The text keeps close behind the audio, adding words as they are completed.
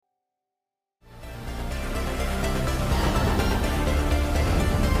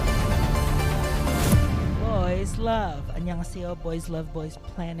love. 안녕하세요, boys love boys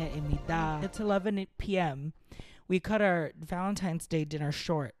planet입니다. It's 11 p.m. We cut our Valentine's Day dinner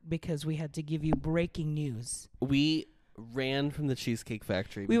short because we had to give you breaking news. We ran from the Cheesecake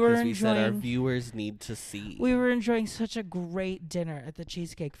Factory because we said our viewers need to see. We were enjoying such a great dinner at the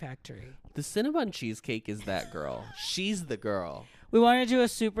Cheesecake Factory. The Cinnabon cheesecake is that girl. She's the girl. We wanted to do a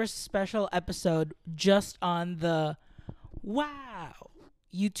super special episode just on the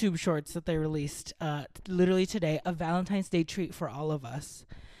YouTube shorts that they released literally today, a Valentine's Day treat for all of us.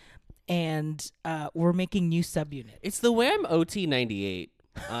 And we're making new subunits. It's the way I'm OT98,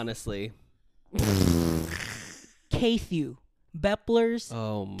 honestly. Kathu. Bepler's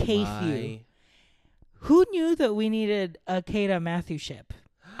Oh, Kathu. Who knew that we needed a Kata Matthew ship?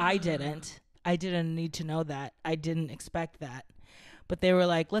 I didn't. I didn't need to know that. I didn't expect that. But they were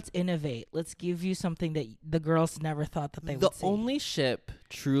like, let's innovate. Let's give you something that the girls never thought that they would see. The only ship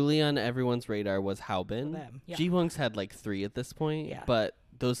truly on everyone's radar was Haobin. Yeah. Ji-Woong's had like 3 at this point. Yeah. But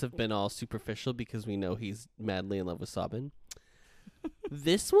those have been all superficial because we know he's madly in love with Sobin.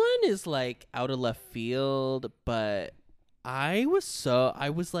 This one is like out of left field, but I was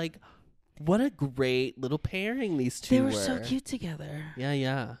like, what a great little pairing these two were. They were so cute together.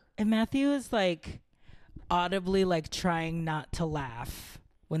 Yeah. And Matthew is like audibly like trying not to laugh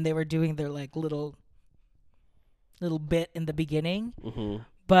when they were doing their like little bit in the beginning. Mm-hmm.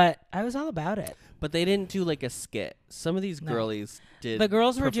 But I was all about it. But they didn't do like a skit. Some of these girlies did. The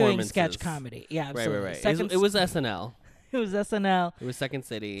girls were doing sketch comedy. Yeah, absolutely. Right. It was SNL. It was SNL. It was Second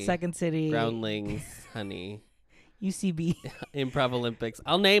City. Groundlings. Honey. UCB. Improv Olympics.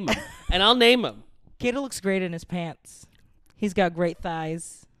 I'll name them. Kata looks great in his pants. He's got great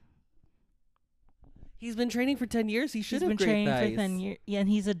thighs. He's been training for 10 years. He should have great thighs. He's been training for 10 years. Yeah, and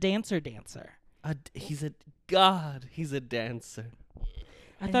he's a dancer. He's a dancer.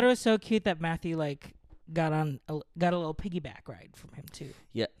 I thought it was so cute that Matthew like got a little piggyback ride from him too.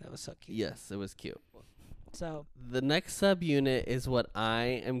 Yeah. That was so cute. Yes, it was cute. So the next subunit is what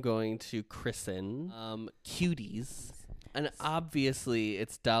I am going to christen Cuties. And obviously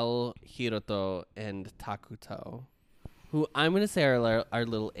it's Dal, Hiroto, and Takuto, who I'm going to say are our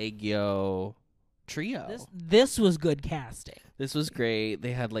little Aegyo trio. This was good casting. This was great.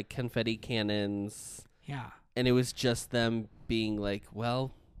 They had like confetti cannons. Yeah. And it was just them being like,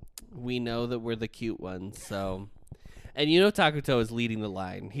 well, we know that we're the cute ones. So, and Takuto is leading the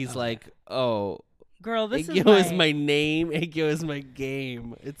line. He's girl, this Aegyo is my name. Aegyo is my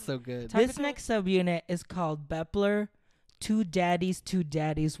game. It's so good. This next subunit is called Bepler, Two Daddies,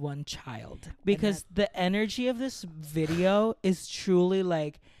 One Child. Because the energy of this video is truly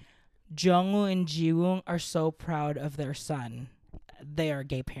like Jungwoo and Jiwoong are so proud of their son. They are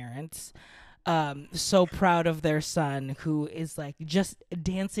gay parents. So proud of their son who is like just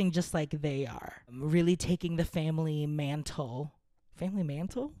dancing just like they are. Really taking the family mantle.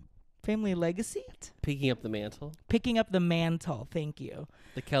 Family legacy? Picking up the mantle. Thank you.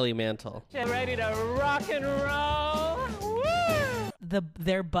 The Kelly mantle. Get ready to rock and roll. Woo!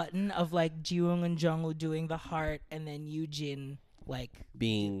 Their button of like Jiwoong and Jungwoo doing the heart, and then Yoojin like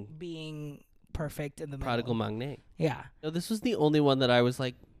being perfect in the prodigal middle. magne. Yeah. No, this was the only one that I was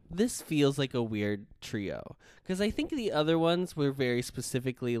like, this feels like a weird trio, because I think the other ones were very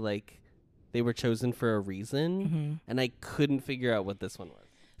specifically like they were chosen for a reason, and I couldn't figure out what this one was.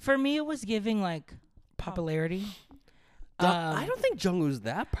 For me, it was giving like popularity. I don't think Jungwoo's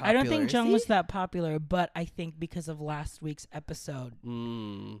that popular. I don't think Jungwoo's that popular, but I think because of last week's episode,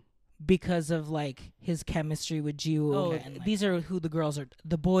 because of like his chemistry with Jiwoong, and these are who the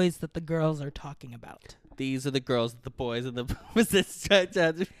boys that the girls are talking about. These are the girls, the boys, and the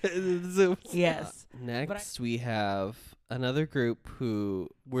Yes. Next, we have another group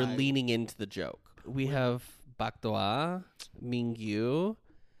were leaning into the joke. We have Bakdoa, Mingyu,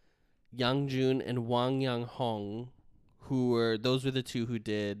 Yangjun, and Wang Yanghong, those were the two who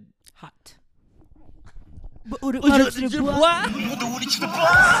did Hot.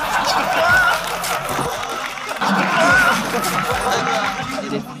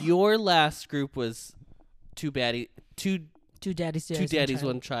 And if your last group was two daddies,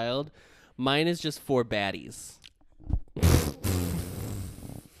 one child, mine is just 4 baddies.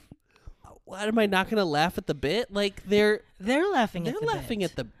 What, am I not gonna laugh at the bit? Like they're laughing at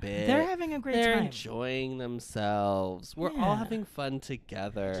the bit. They're having a great time. They're enjoying themselves. We're all having fun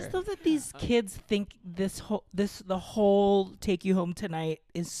together. I just love that these kids think the whole Take You Home Tonight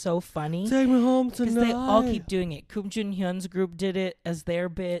is so funny. Take me home tonight. Because they all keep doing it. Kum Jun Hyun's group did it as their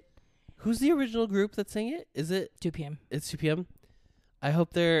bit. Who's the original group that sang it? Is it 2 p.m.? It's 2 p.m. I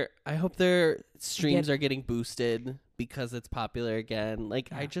hope their streams are getting boosted because it's popular again. Like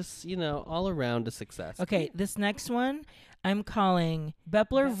I just, all around a success. Okay, this next one I'm calling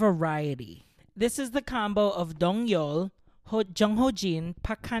Bepler Variety. This is the combo of Dongyol, Jung Ho Jin,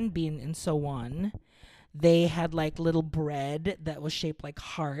 Park Han Bin, and so on. They had like little bread that was shaped like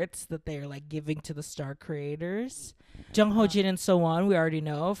hearts that they're like giving to the star creators. Jung Ho Jin and so on, we already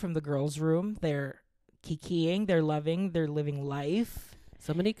know from the girls' room. They're kikiing, they're loving, they're living life.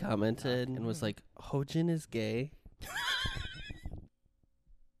 Somebody commented and was like, Hojin is gay.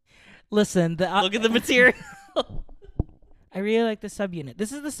 Listen, look at the material. I really like the subunit.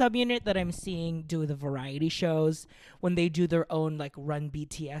 This is the subunit that I'm seeing do the variety shows when they do their own like Run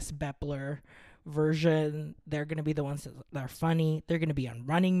BTS Bepler version. They're going to be the ones that are funny. They're going to be on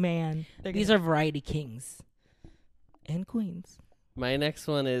Running Man. These are variety kings and queens. My next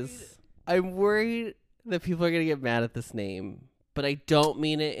one is, I'm worried that people are going to get mad at this name, but I don't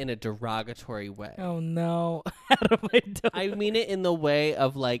mean it in a derogatory way. Oh, no. I mean it in the way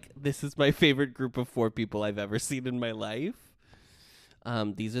of, like, this is my favorite group of 4 people I've ever seen in my life.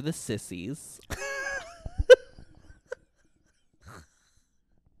 These are the sissies.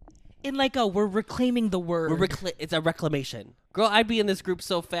 In like we're reclaiming the word. It's a reclamation. Girl, I'd be in this group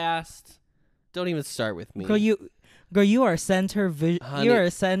so fast. Don't even start with me. Girl, you are center. Honey, you're a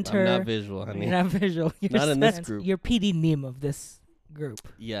center. I'm not visual, honey. You're not visual. You're not in this group. You're PD Nim of this group.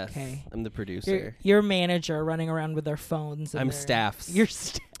 Yes. Okay. I'm the producer. You're manager running around with their phones. I'm staffs. You're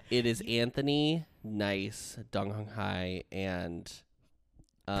It is Anthony, Nice, Dong Hong Hai, and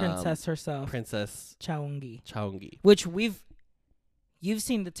Princess herself. Princess Chaungi. Which you've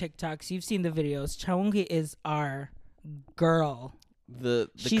seen the TikToks, you've seen the videos. Chaungi is our girl. The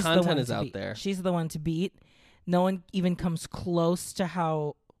content is out there. She's the one to beat. No one even comes close to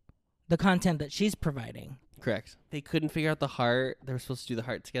how the content that she's providing. Correct. They couldn't figure out the heart. They were supposed to do the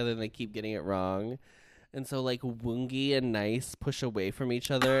heart together and they keep getting it wrong. And so like Woongi and Nice push away from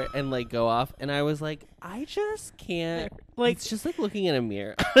each other and like go off. And I was like, I just can't. Like, it's just like looking in a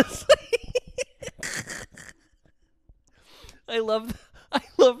mirror. I love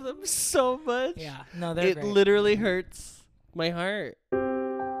them so much. Yeah. No, they're great. It literally hurts my heart.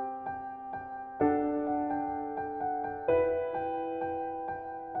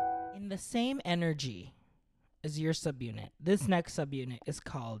 In the same energy as your subunit, this next subunit is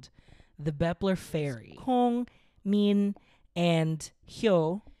called the Bepler Fairy. Kong, Min, and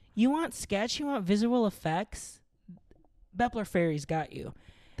Hyo. You want sketch? You want visual effects? Bepler Fairy's got you.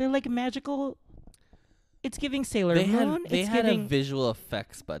 They're like magical. It's giving Sailor Moon. They had a visual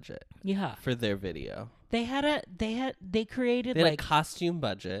effects budget. Yeah. For their video. They created a like costume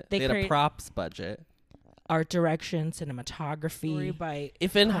budget. They had a props budget. Art direction, cinematography.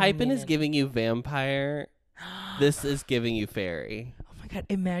 If Hypen is giving you vampire, this is giving you fairy. Oh my god!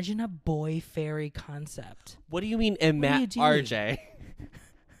 Imagine a boy fairy concept. What do you mean, RJ?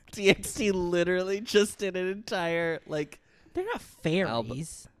 TXT literally just did an entire like. They're not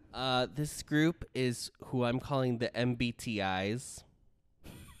fairies. This group is who I'm calling the MBTIs.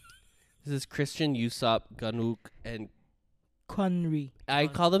 This is Christian, Usopp, Ganuk, and Kunri. I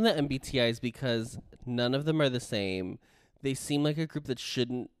call them the MBTIs because none of them are the same. They seem like a group that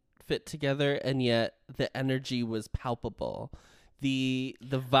shouldn't fit together, and yet the energy was palpable. The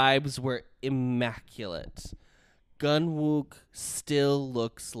vibes were immaculate. Gunwook still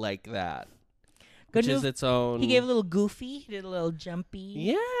looks like that. Which is its own. He gave a little goofy. He did a little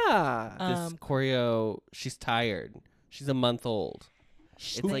jumpy. Yeah. This choreo, she's tired. She's a month old.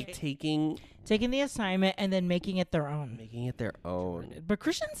 It's like taking the assignment and then making it their own. Making it their own. But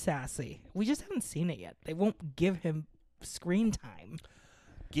Christian's sassy. We just haven't seen it yet. They won't give him screen time.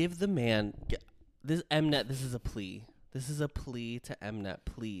 Give the man. This Mnet, this is a plea. This is a plea to Mnet,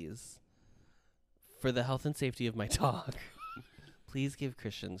 please. For the health and safety of my dog. Please give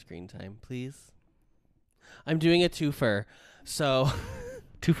Christian screen time, please. I'm doing a twofer. So,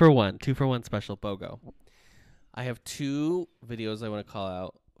 2 for 1 special BOGO. I have 2 videos I want to call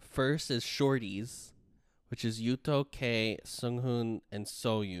out. First is Shorties, which is Yuto, Kei, Sunghoon, and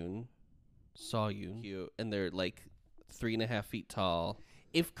Soyun. Cute. And they're like 3.5 feet tall.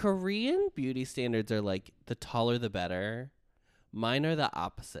 If Korean beauty standards are like the taller the better, mine are the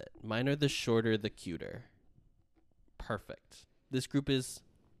opposite. Mine are the shorter the cuter. Perfect. This group is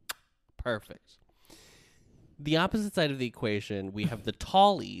perfect. The opposite side of the equation, we have the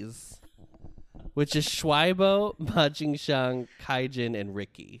tallies, which is Schwaibo, Ma Jingxiang, Kaijin, and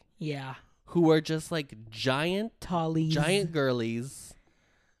Ricky. Yeah. Who are just like giant tallies. Giant girlies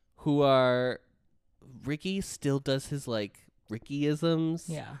who are... Ricky still does his like Rickyisms.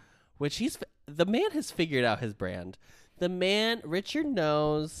 Yeah. Which the man has figured out his brand. Richard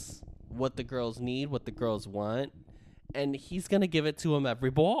knows what the girls need, what the girls want, and he's going to give it to them every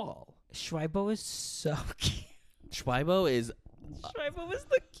ball. Schweibo is so cute. Schweibo is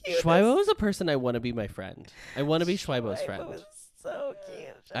the cutest. Schweibo is a person I want to be my friend. I want to be Schweibo's friend. Schweibo is so cute.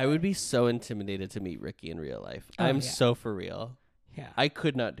 I would be so intimidated to meet Ricky in real life. I'm so for real. Yeah. I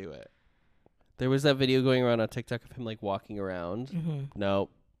could not do it. There was that video going around on TikTok of him like walking around. Mm-hmm. No.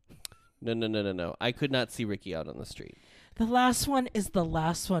 I could not see Ricky out on the street. The last one is the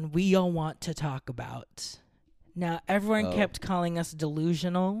last one we all want to talk about. Now, everyone kept calling us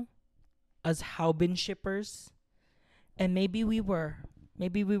delusional as Haubin shippers. And maybe we were.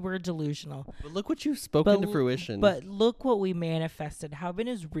 Maybe we were delusional. But look what you've spoken to fruition. But look what we manifested. Haubin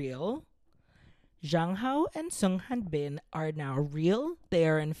is real. Zhang Hao and Sung Han Bin are now real. They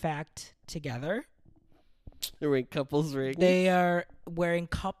are, in fact, together. They're wearing couples rings. They are wearing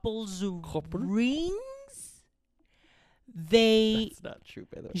couples rings. That's not true,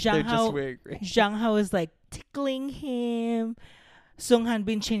 by the way. They're just wearing rings. Zhang Hao is like tickling him. Sung Han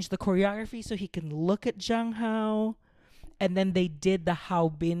Bin changed the choreography so he can look at Zhang Hao. And then they did the Hao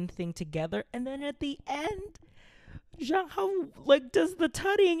Bin thing together. And then at the end, Zhang Hao like does the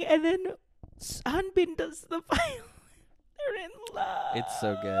tutting, and then Han Bin does the violin. They're in love. It's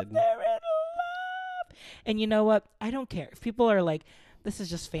so good. They're in love. And you know what? I don't care. If people are like, this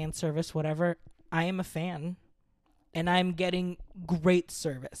is just fan service, whatever. I am a fan. And I'm getting great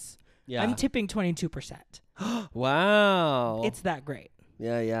service. Yeah. I'm tipping 22%. Wow. It's that great.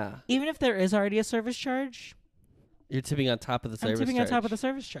 Yeah. Even if there is already a service charge, you're tipping on top of the service charge. I'm tipping on top of the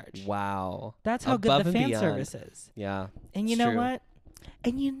service charge. Wow. That's how Above good the fan beyond. service is. Yeah. And you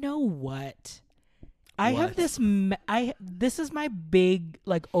know what? I have this. This is my big,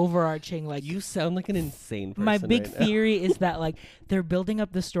 like, overarching, like. You sound like an insane person. My big right now. theory is that, like, they're building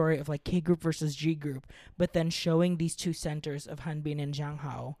up the story of, like, K group versus G group, but then showing these two centers of Hanbin and Zhang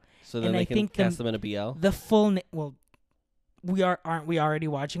Hao. So then they can cast them in a BL. The full. Aren't we already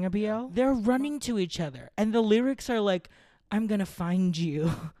watching a BL? They're running to each other, and the lyrics are like, "I'm gonna find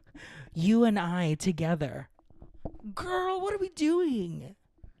you, you and I together." Girl, what are we doing?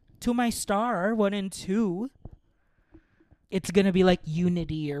 To My Star 1 and 2. It's gonna be like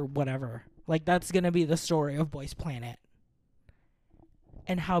Unity or whatever. Like, that's gonna be the story of Boys Planet.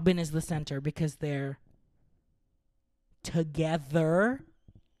 And Haobin is the center because they're together.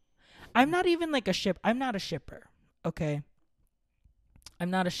 I'm not even like a ship. I'm not a shipper. Okay. I'm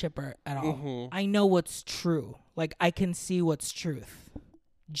not a shipper at all. Mm-hmm. I know what's true. Like, I can see what's truth.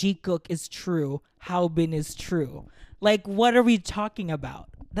 Jikook is true. Haobin is true. Like, what are we talking about?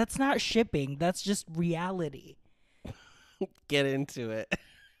 That's not shipping. That's just reality. Get into it.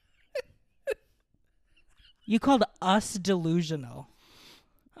 You called us delusional.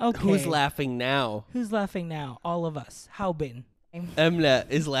 Okay. Who's laughing now? Who's laughing now? All of us. Haobin. Emna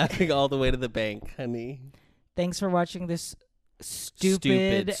is laughing all the way to the bank, honey. Thanks for watching this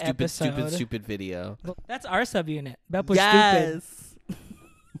stupid episode. Stupid video. That's our subunit. Bepler yes. Stupid.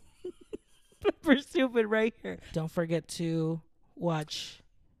 Bepler Stupid right here. Don't forget to watch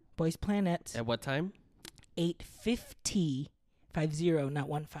Boys Planet. At what time? 8:50, 50, not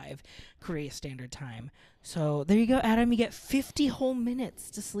 15, Korea Standard Time. So there you go, Adam. You get 50 whole minutes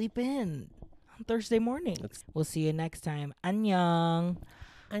to sleep in on Thursday morning. We'll see you next time. 안녕.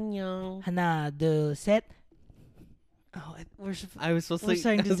 안녕. 하나, 둘, 셋. Oh, I was supposed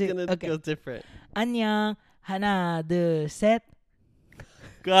to go different. 안녕. 하나, 둘, 셋.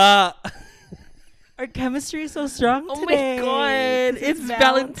 Our chemistry is so strong today. Oh my God. It's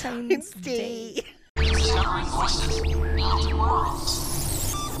Valentine's Day. Discovering voices, building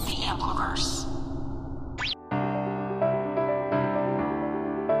worlds. The Ampliverse.